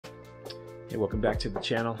Hey, welcome back to the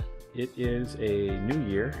channel. It is a new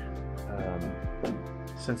year.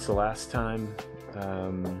 Since the last time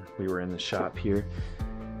we were in the shop here,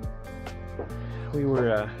 we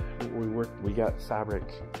got fabric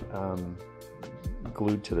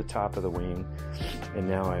glued to the top of the wing, and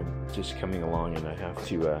now I'm just coming along and I have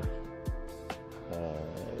to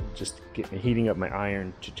just get heating up my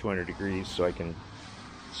iron to 200 degrees so I can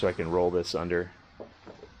roll this under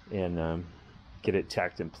and get it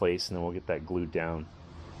tacked in place, and then we'll get that glued down.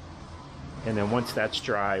 And then once that's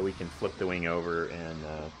dry, we can flip the wing over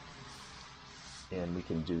and we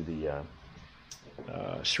can do the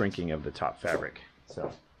shrinking of the top fabric.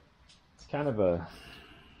 So it's kind of a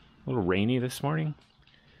little rainy this morning,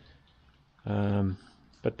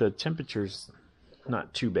 but the temperature's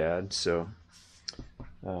not too bad. So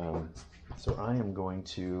I am going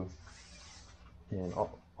to, and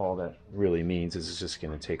all that really means is it's just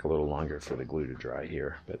going to take a little longer for the glue to dry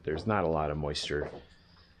here, but there's not a lot of moisture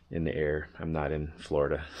in the air. I'm not in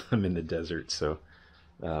Florida. I'm in the desert. So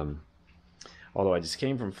although I just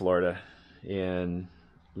came from Florida, and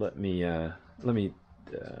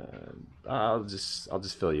I'll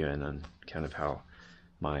just fill you in on kind of how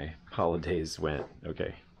my holidays went.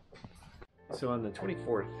 Okay, so on the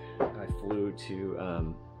 24th I flew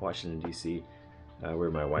to Washington DC,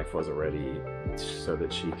 where my wife was already, so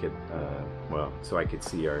that she could so I could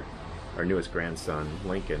see our newest grandson,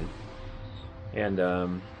 Lincoln. And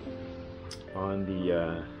on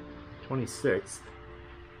the 26th,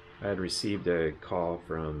 I had received a call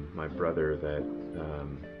from my brother that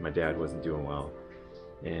my dad wasn't doing well,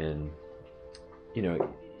 and you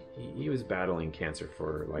know, he was battling cancer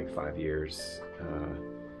for like 5 years.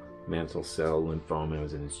 Mantle cell lymphoma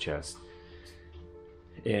was in his chest,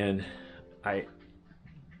 and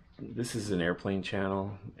this is an airplane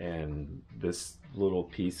channel, and this little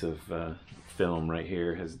piece of film right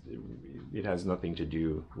here has nothing to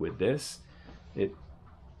do with this. It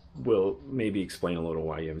will maybe explain a little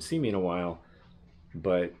why you haven't seen me in a while,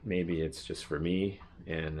 but maybe it's just for me,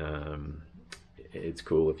 and it's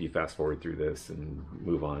cool if you fast forward through this and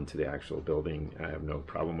move on to the actual building. I have no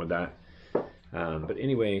problem with that. But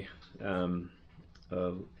anyway,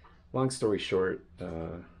 long story short,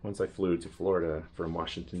 once I flew to Florida from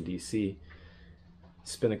Washington DC,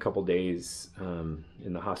 spent a couple days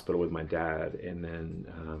in the hospital with my dad, and then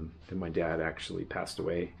my dad actually passed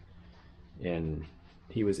away, and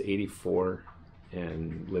he was 84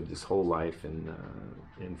 and lived his whole life in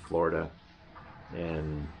Florida,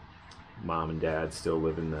 and mom and dad still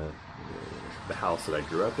live in the house that I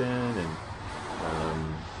grew up in, and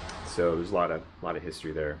so there's a lot of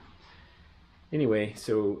history there. Anyway,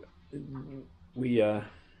 so we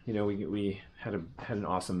had an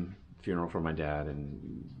awesome funeral for my dad,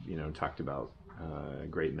 and talked about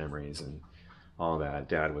great memories and all that.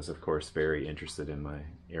 Dad was, of course, very interested in my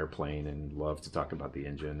airplane and loved to talk about the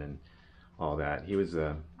engine and all that. He was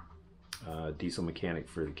a diesel mechanic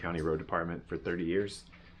for the county road department for 30 years,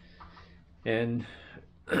 and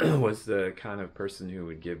was the kind of person who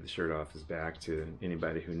would give the shirt off his back to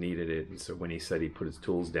anybody who needed it. And so when he said he put his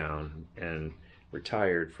tools down and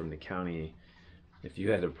retired from the county, if you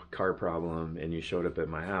had a car problem and you showed up at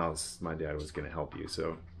my house, my dad was going to help you.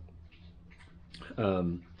 So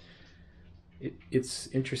it's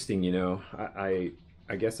interesting, I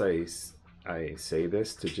guess I say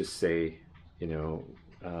this to just say,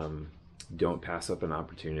 don't pass up an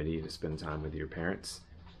opportunity to spend time with your parents.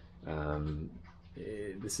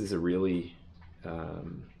 This is a really,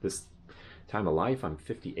 this time of life, I'm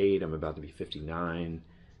 58, I'm about to be 59,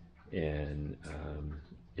 and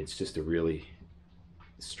it's just a really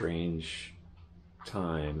strange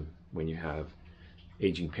time when you have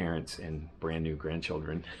aging parents and brand new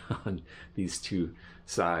grandchildren on these two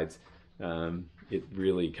sides. It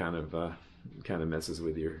really kind of messes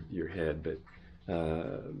with your head, but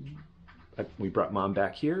we brought mom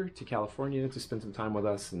back here to California to spend some time with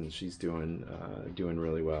us, and she's doing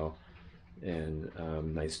really well, and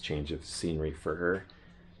nice change of scenery for her.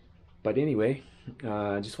 But anyway,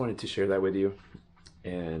 I just wanted to share that with you,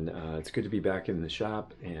 and it's good to be back in the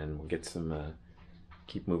shop, and we'll get some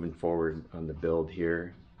keep moving forward on the build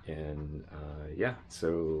here, and yeah,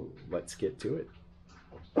 so let's get to it.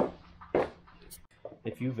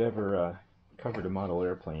 If you've ever covered a model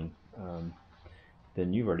airplane,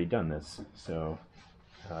 then you've already done this. So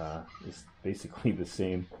it's basically the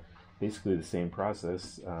same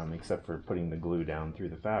process, except for putting the glue down through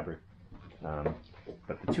the fabric.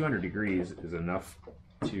 But the 200 degrees is enough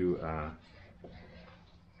to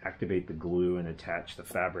activate the glue and attach the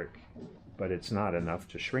fabric, but it's not enough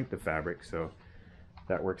to shrink the fabric. So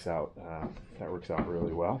that works out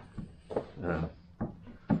really well.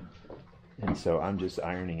 And So I'm just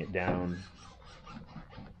ironing it down,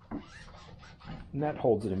 and that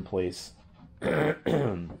holds it in place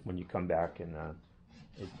when you come back, and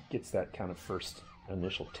it gets that kind of first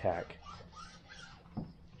initial tack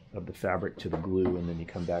of the fabric to the glue, and then you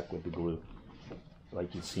come back with the glue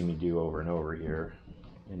like you see me do over and over here,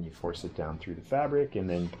 and you force it down through the fabric, and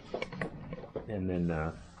then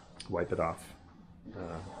wipe it off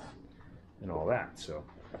and all that. So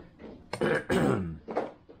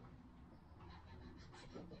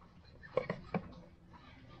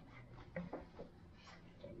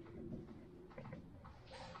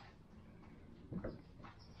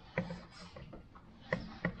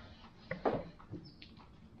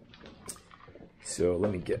so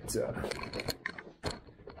let me get out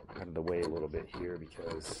of the way a little bit here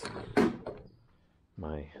because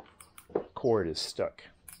my cord is stuck.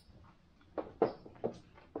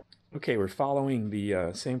 Okay, we're following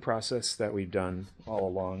the same process that we've done all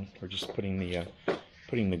along. We're just putting the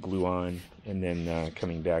glue on, and then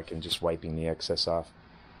coming back and just wiping the excess off.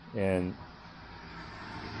 And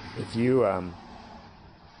if you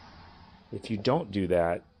don't do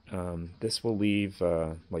that, this will leave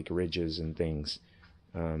like ridges and things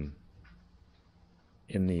in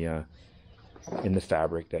the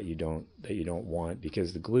fabric that you don't want,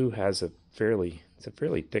 because the glue has a fairly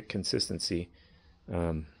thick consistency.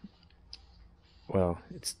 Well,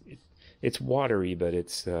 it's watery, but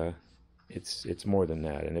it's more than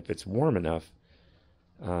that. And if it's warm enough,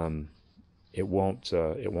 it won't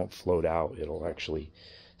float out. It'll actually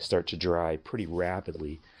start to dry pretty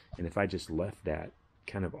rapidly. And if I just left that,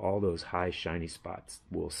 kind of all those high shiny spots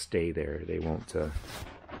will stay there. They won't come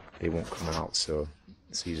out. So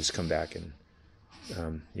you just come back and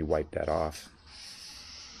you wipe that off.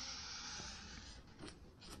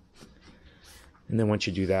 And then once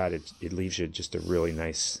you do that, it leaves you just a really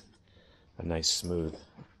nice smooth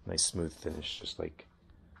finish, just like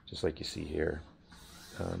you see here.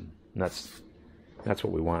 And that's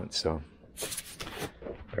what we want. So,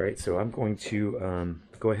 all right. So I'm going to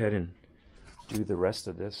go ahead and do the rest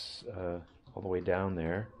of this all the way down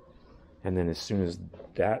there, and then as soon as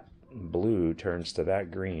that blue turns to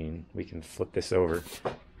that green, we can flip this over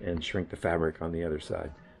and shrink the fabric on the other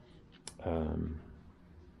side. And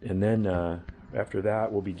then after that,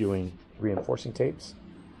 we'll be doing reinforcing tapes.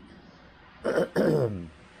 And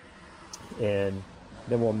then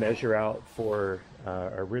we'll measure out for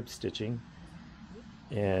our rib stitching.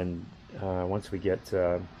 And once we get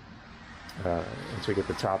the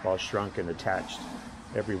top all shrunk and attached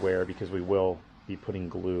everywhere, because we will be putting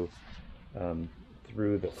glue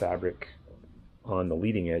through the fabric on the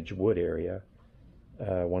leading edge wood area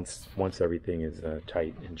once everything is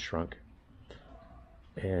tight and shrunk.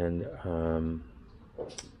 And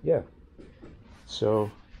yeah,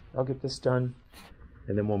 so I'll get this done,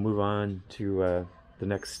 and then we'll move on to the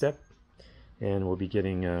next step, and we'll be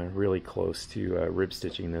getting really close to rib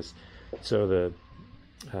stitching this. So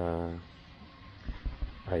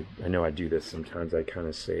I know I do this sometimes. I kind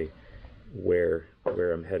of say where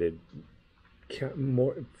I'm headed,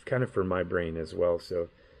 more kind of for my brain as well. So,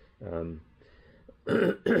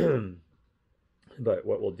 but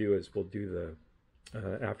what we'll do is we'll do the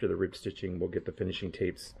after the rib stitching, we'll get the finishing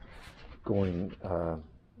tapes going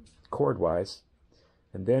cord wise,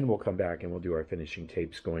 and then we'll come back and we'll do our finishing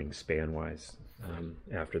tapes going span wise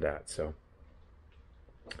after that. So,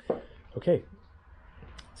 okay,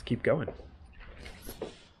 let's keep going.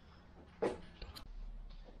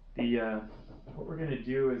 What we're going to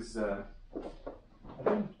do is I've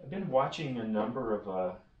been watching a number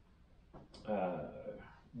of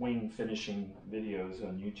wing finishing videos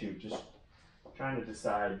on YouTube, just trying to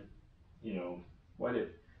decide,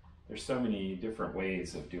 there's so many different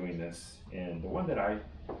ways of doing this, and the one that I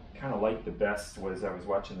kind of liked the best was I was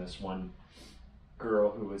watching this one girl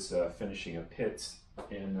who was finishing a pits,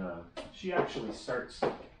 and she actually starts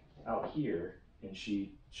out here and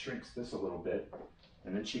she shrinks this a little bit,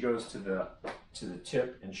 and then she goes to the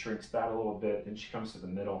tip and shrinks that a little bit, then she comes to the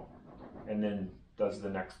middle and then does the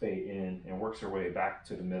next bay in and works her way back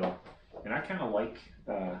to the middle. And I kind of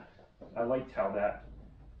I liked how that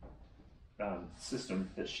system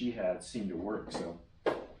that she had seemed to work, so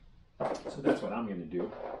that's what I'm going to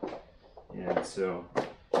do. And so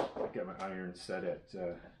I've got my iron set at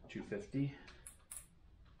 250,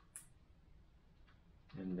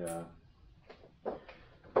 and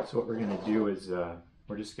so what we're going to do is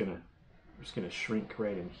we're just going to shrink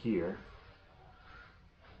right in here.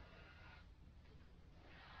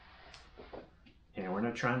 And we're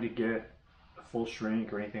not trying to get a full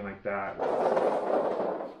shrink or anything like that.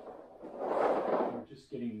 We're just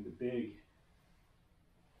getting the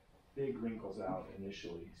big wrinkles out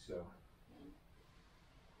initially. So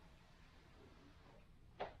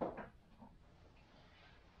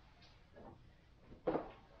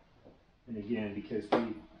And again, because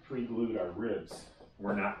we pre-glued our ribs,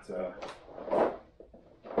 we're not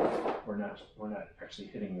actually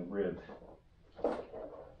hitting the rib.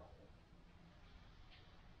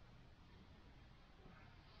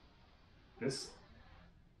 This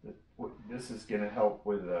is going to help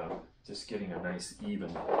with just getting a nice even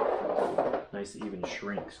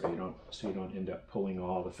shrink, so you don't end up pulling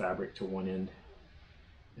all the fabric to one end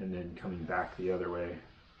and then coming back the other way.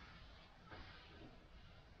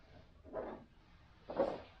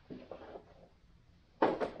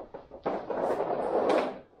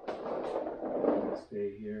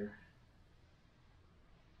 Stay here.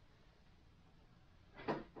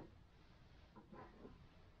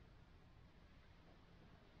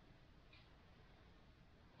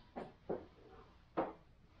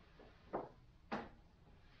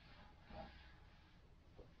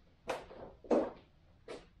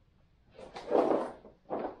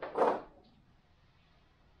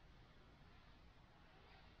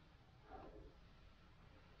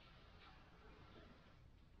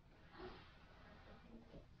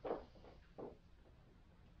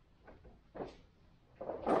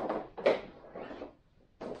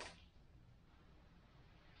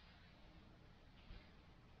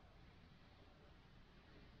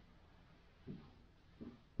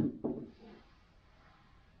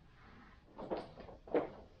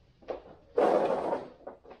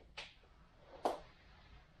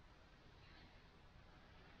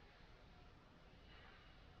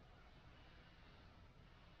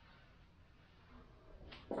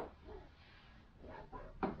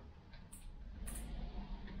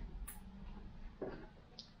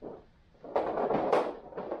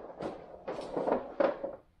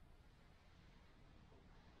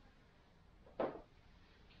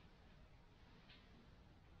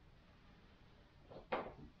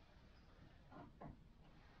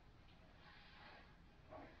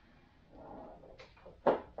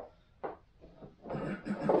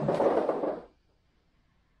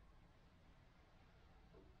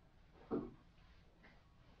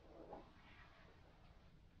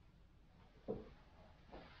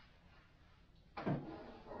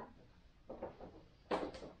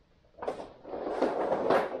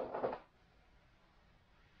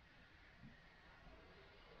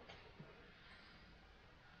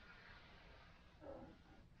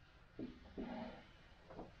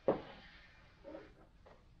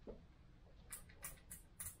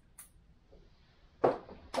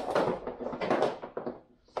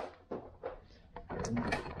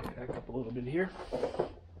 Back up a little bit here.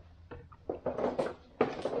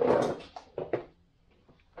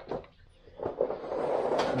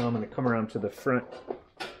 Now I'm going to come around to the front.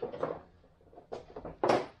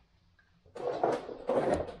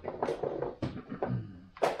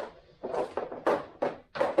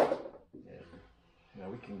 Now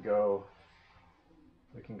we can go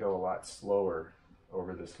a lot slower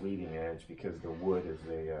over this leading edge because the wood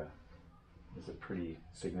is a pretty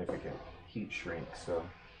significant heat shrink, so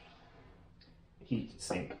heat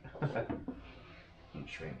sink. Heat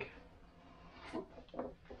shrink.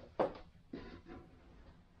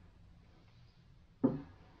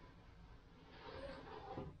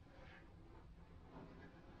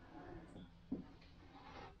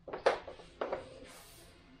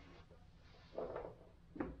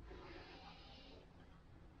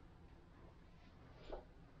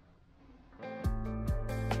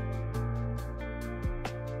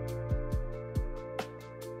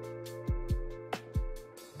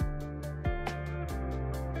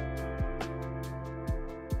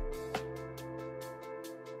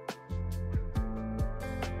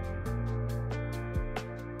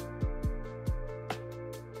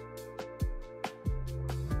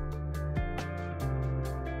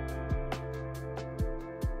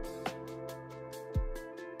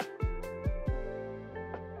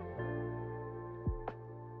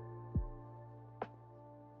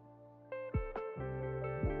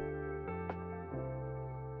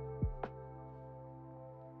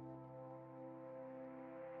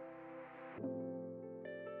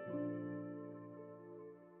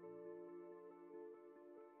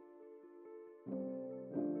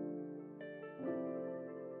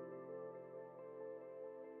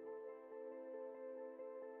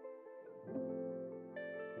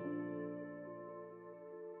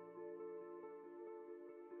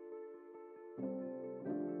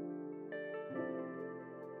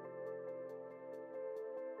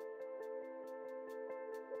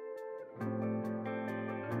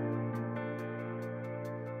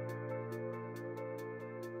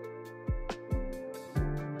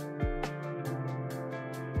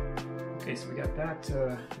 Okay, so we got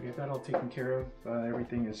that all taken care of.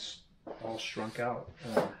 Everything is all shrunk out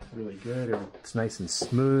really good. It's nice and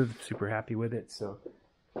smooth. Super happy with it. So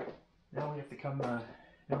now we have to come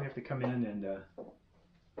in and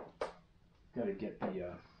got to get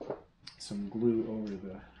the some glue over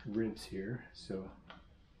the ribs here. So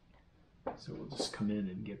we'll just come in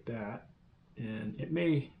and get that. And it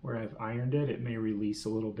may, where I've ironed it, it may release a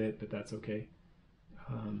little bit, but that's okay.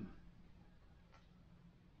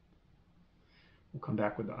 We'll come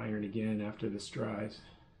back with the iron again after this dries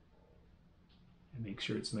and make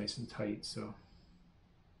sure it's nice and tight. So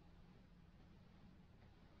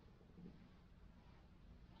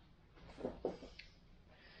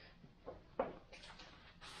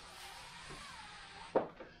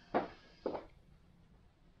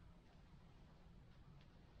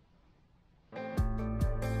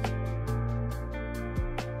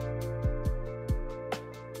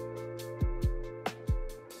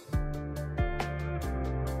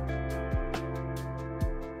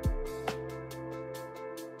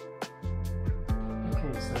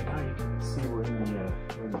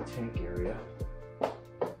tank area,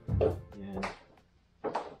 and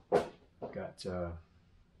got a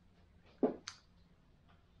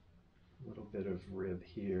little bit of rib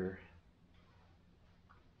here.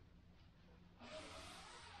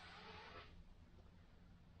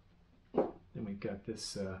 Then we've got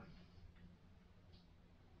this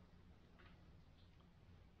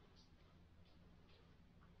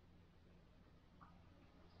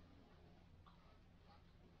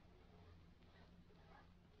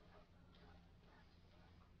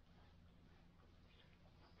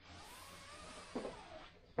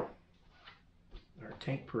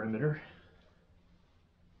tank perimeter.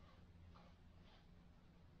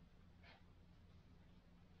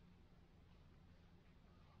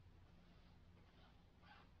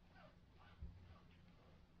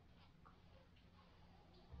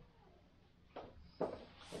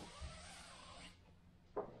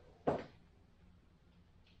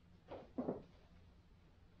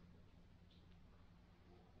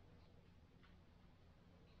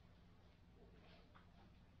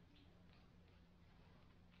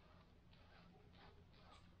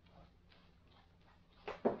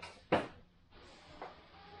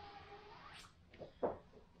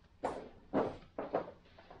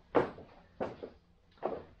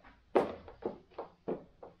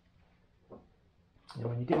 And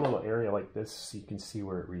when you get a little area like this, you can see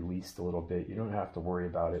where it released a little bit. You don't have to worry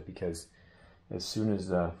about it, because as soon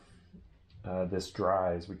as this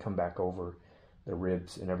dries, we come back over the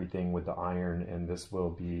ribs and everything with the iron, and this will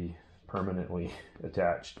be permanently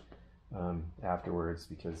attached afterwards,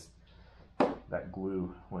 because that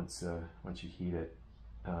glue, once you heat it,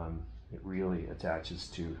 it really attaches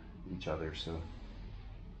to each other, so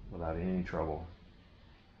without any trouble.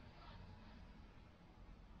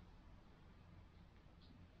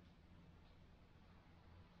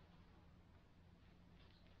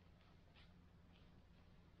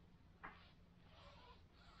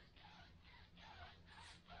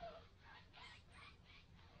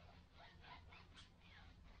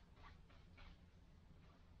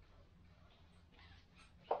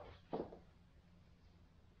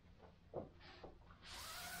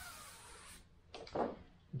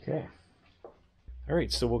 Okay. All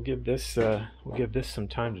right, so we'll give this some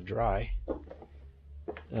time to dry.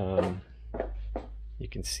 You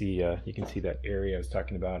can see that area I was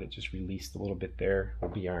talking about. It just released a little bit there. We'll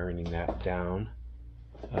be ironing that down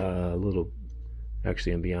a little,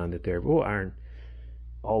 actually, and beyond it there. But we'll iron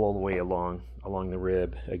all the way along the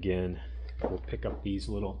rib again. We'll pick up these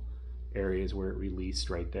little areas where it released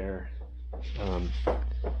right there,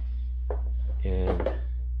 and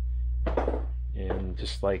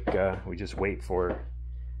just like we just wait for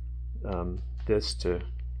this to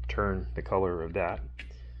turn the color of that,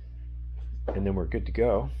 and then we're good to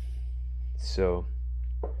go. So,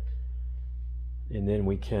 and then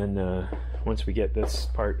we can once we get this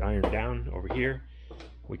part ironed down over here,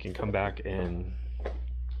 we can come back and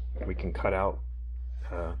we can cut out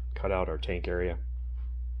our tank area.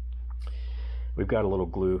 We've got a little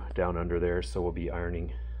glue down under there, so we'll be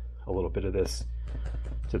ironing a little bit of this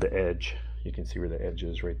to the edge. You can see where the edge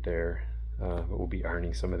is right there, but we'll be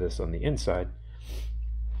ironing some of this on the inside.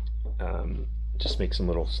 Just make some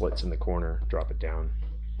little slits in the corner, drop it down,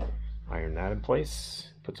 iron that in place,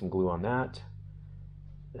 put some glue on that,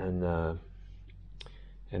 and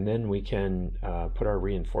then we can put our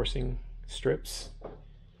reinforcing strips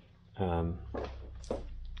on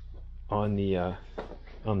the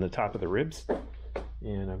top of the ribs.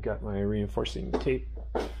 And I've got my reinforcing tape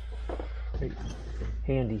right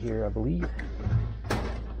handy here, I believe.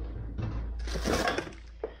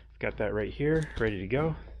 got that right here, ready to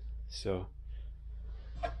go. So,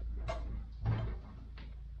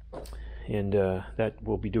 and that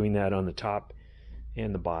we'll be doing that on the top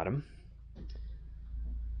and the bottom.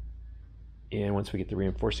 And once we get the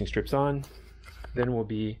reinforcing strips on, then we'll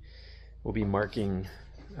be marking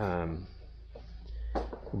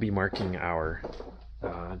our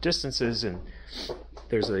distances. And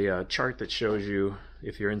there's a chart that shows you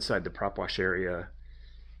if you're inside the prop wash area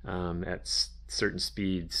at certain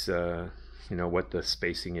speeds, you know what the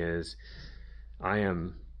spacing is.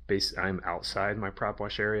 I'm outside my prop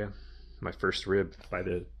wash area. My first rib by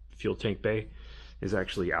the fuel tank bay is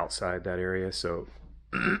actually outside that area, so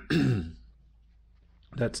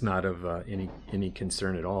that's not of any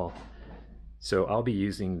concern at all. So I'll be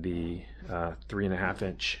using the 3.5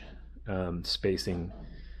 inch spacing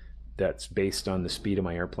that's based on the speed of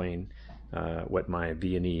my airplane. What my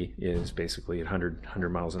V&E is basically at 100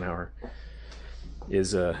 miles an hour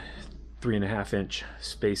is a 3.5 inch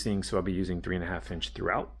spacing, so I'll be using 3.5 inch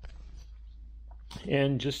throughout.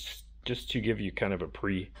 And just to give you kind of a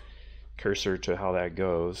precursor to how that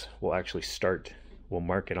goes, we'll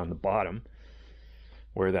mark it on the bottom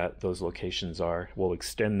where those locations are. We'll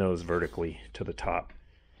extend those vertically to the top,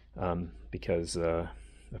 because of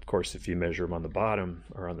course if you measure them on the bottom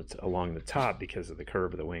or along the top, because of the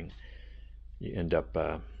curve of the wing, you end up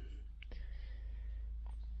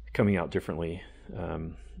coming out differently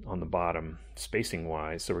on the bottom spacing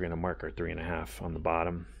wise. So we're going to mark our 3.5 on the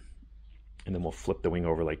bottom, and then we'll flip the wing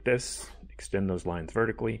over like this, extend those lines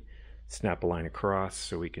vertically, snap a line across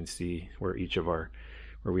so we can see where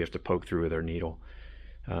where we have to poke through with our needle.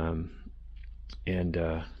 But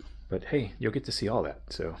hey, you'll get to see all that.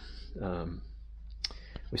 So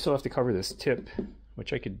we still have to cover this tip,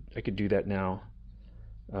 which I could do that now,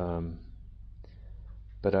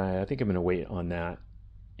 but I think I'm going to wait on that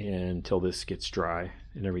until this gets dry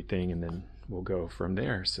and everything, and then we'll go from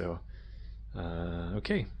there. So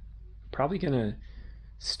okay, probably gonna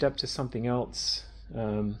step to something else.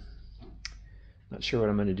 Not sure what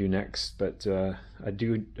I'm going to do next, but I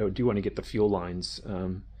do want to get the fuel lines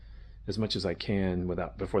as much as I can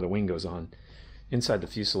before the wing goes on. Inside the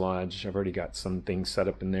fuselage, I've already got some things set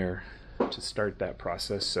up in there to start that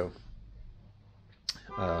process. So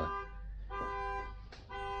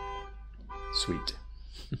sweet.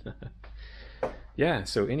 Yeah,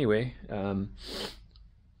 so anyway,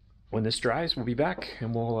 when this dries, we'll be back,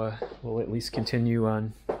 and we'll at least continue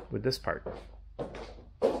on with this part.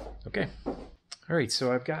 Okay. All right,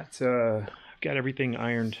 so I've got everything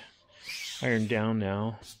ironed down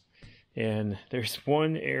now, and there's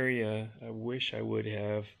one area I wish I would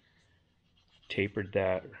have tapered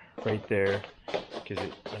that right there, because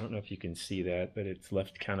I don't know if you can see that, but it's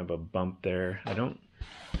left kind of a bump there. I don't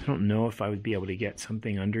know if I would be able to get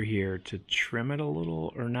something under here to trim it a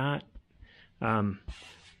little or not,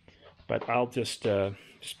 but I'll just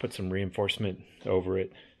put some reinforcement over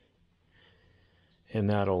it, and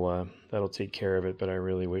that'll take care of it. But I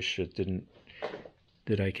really wish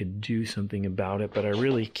that I could do something about it, but I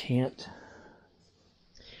really can't.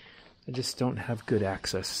 I just don't have good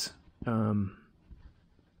access.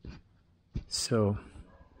 So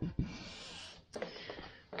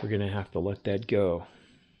we're gonna have to let that go.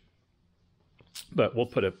 But we'll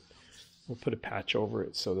put a patch over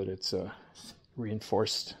it so that it's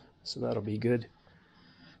reinforced. So that'll be good.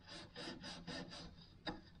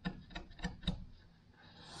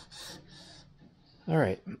 All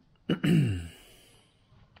right.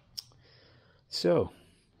 So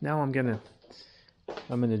now I'm gonna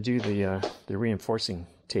do the reinforcing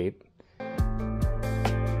tape.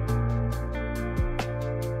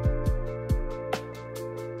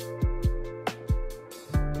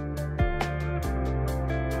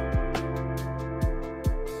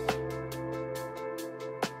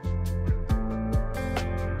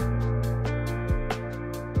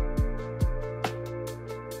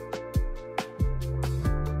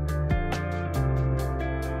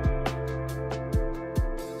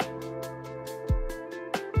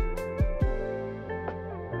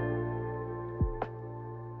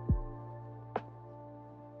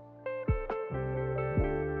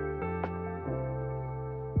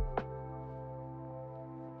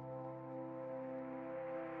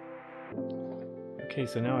 Okay,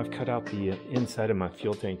 so now I've cut out the inside of my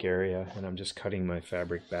fuel tank area, and I'm just cutting my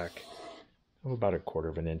fabric back about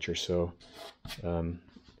 1/4 inch or so, and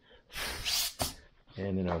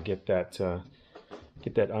then I'll get that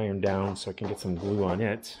ironed down so I can get some glue on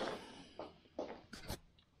it.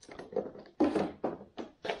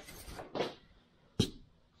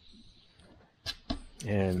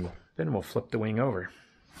 And then we'll flip the wing over.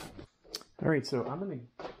 All right, so I'm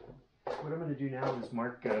what I'm going to do now is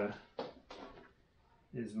mark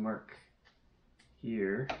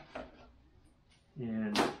here,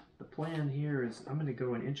 and the plan here is I'm going to go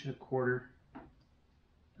 1.25 inches,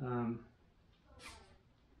 1.25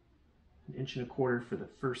 inches for the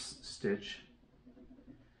first stitch,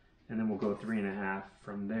 and then we'll go 3.5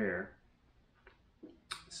 from there.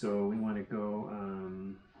 So we want to go,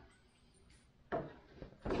 I'm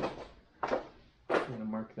going to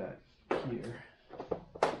mark that here.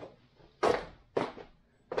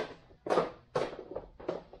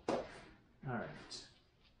 Alright,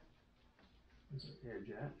 there's an air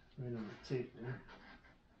jet right on the tape there.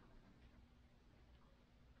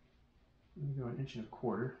 I'm going to go 1.25 inches.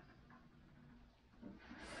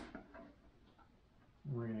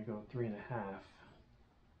 And we're going to go 3.5.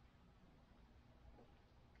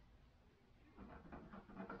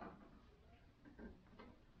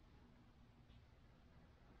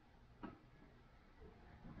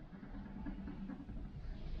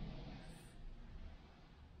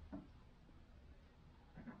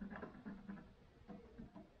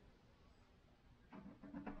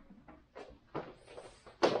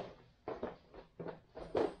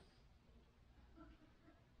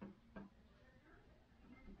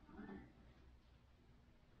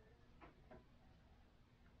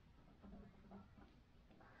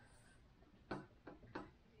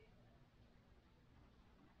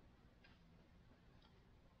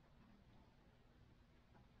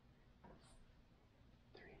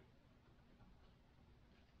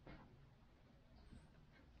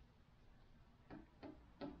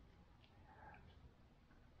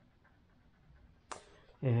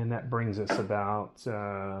 And that brings us about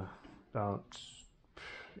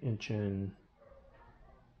inch and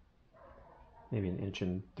maybe 1.75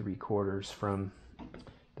 inches from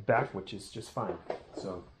the back, which is just fine.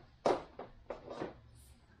 So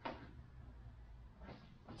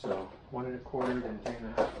 1.25, then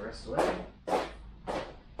 3.5 the rest of the way.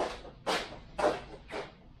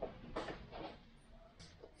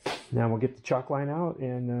 Now we'll get the chalk line out,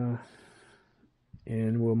 and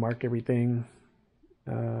we'll mark everything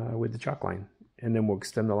with the chalk line, and then we'll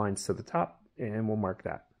extend the lines to the top, and we'll mark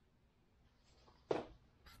that.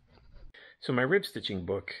 So my rib stitching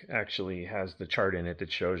book actually has the chart in it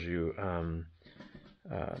that shows you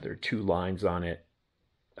there are 2 lines on it,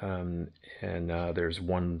 and there's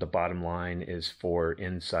one. The bottom line is for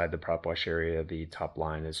inside the prop wash area. The top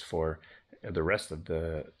line is for the rest of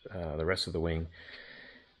the wing,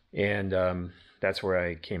 and that's where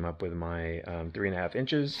I came up with my 3.5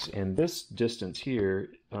 inches. And this distance here,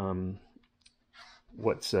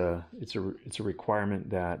 it's a requirement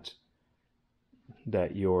that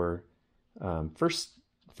your first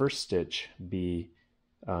stitch be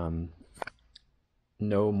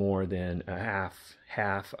no more than a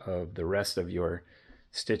half of the rest of your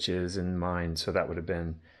stitches in mine. So that would have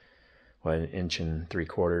been, what, 1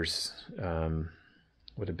 3/4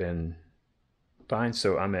 would have been fine.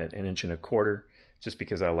 So I'm at 1.25 inches, just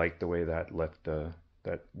because I like the way that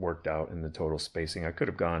that worked out in the total spacing. I could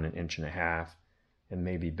have gone 1.5 inches and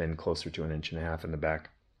maybe been closer to 1.5 inches in the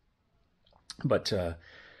back, but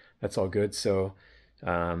that's all good. So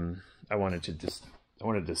I wanted to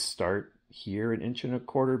start here at 1.25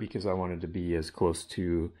 inches because I wanted to be as close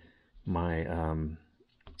to my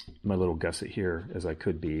my little gusset here as I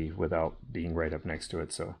could be without being right up next to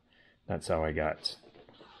it. So that's how I got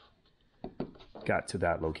to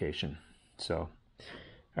that location. So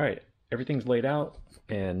all right, everything's laid out,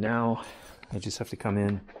 and now I just have to come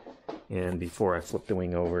in, and before I flip the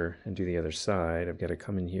wing over and do the other side, I've got to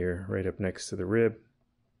come in here right up next to the rib.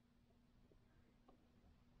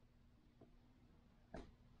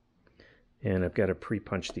 And I've got to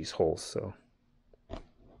pre-punch these holes, so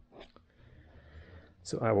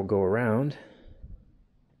I will go around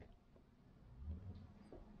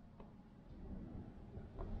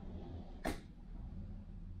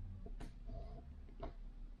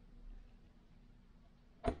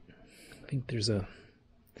I think there's a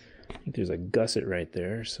gusset right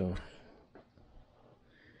there. So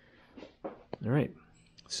all right,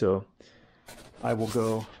 so I will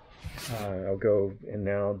go I'll go and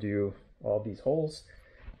now do all these holes,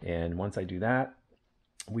 and once I do that,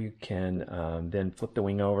 we can then flip the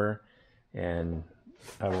wing over, and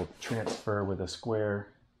I will transfer with a square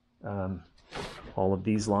all of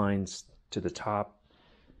these lines to the top,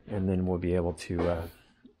 and then we'll be able to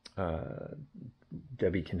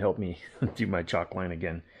Debbie can help me do my chalk line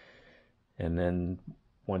again, and then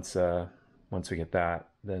once we get that,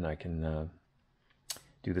 then I can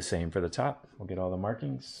do the same for the top. We'll get all the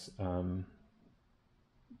markings,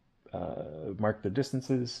 mark the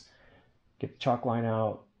distances, get the chalk line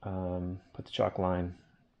out, put the chalk line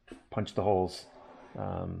punch the holes,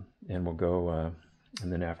 and we'll go,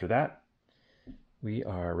 and then after that, we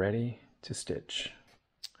are ready to stitch.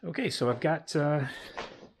 Okay, so I've got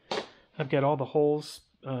all the holes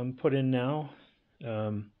put in now,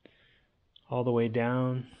 all the way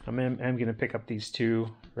down. I'm going to pick up these two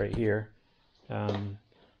right here, and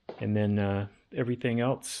then everything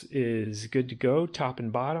else is good to go, top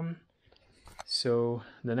and bottom. So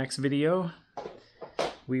the next video,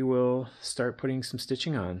 we will start putting some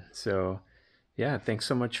stitching on. So yeah, thanks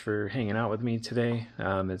so much for hanging out with me today.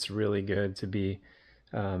 It's really good to be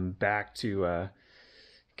back to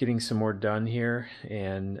getting some more done here,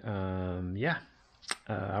 and yeah,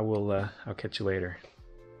 I'll catch you later.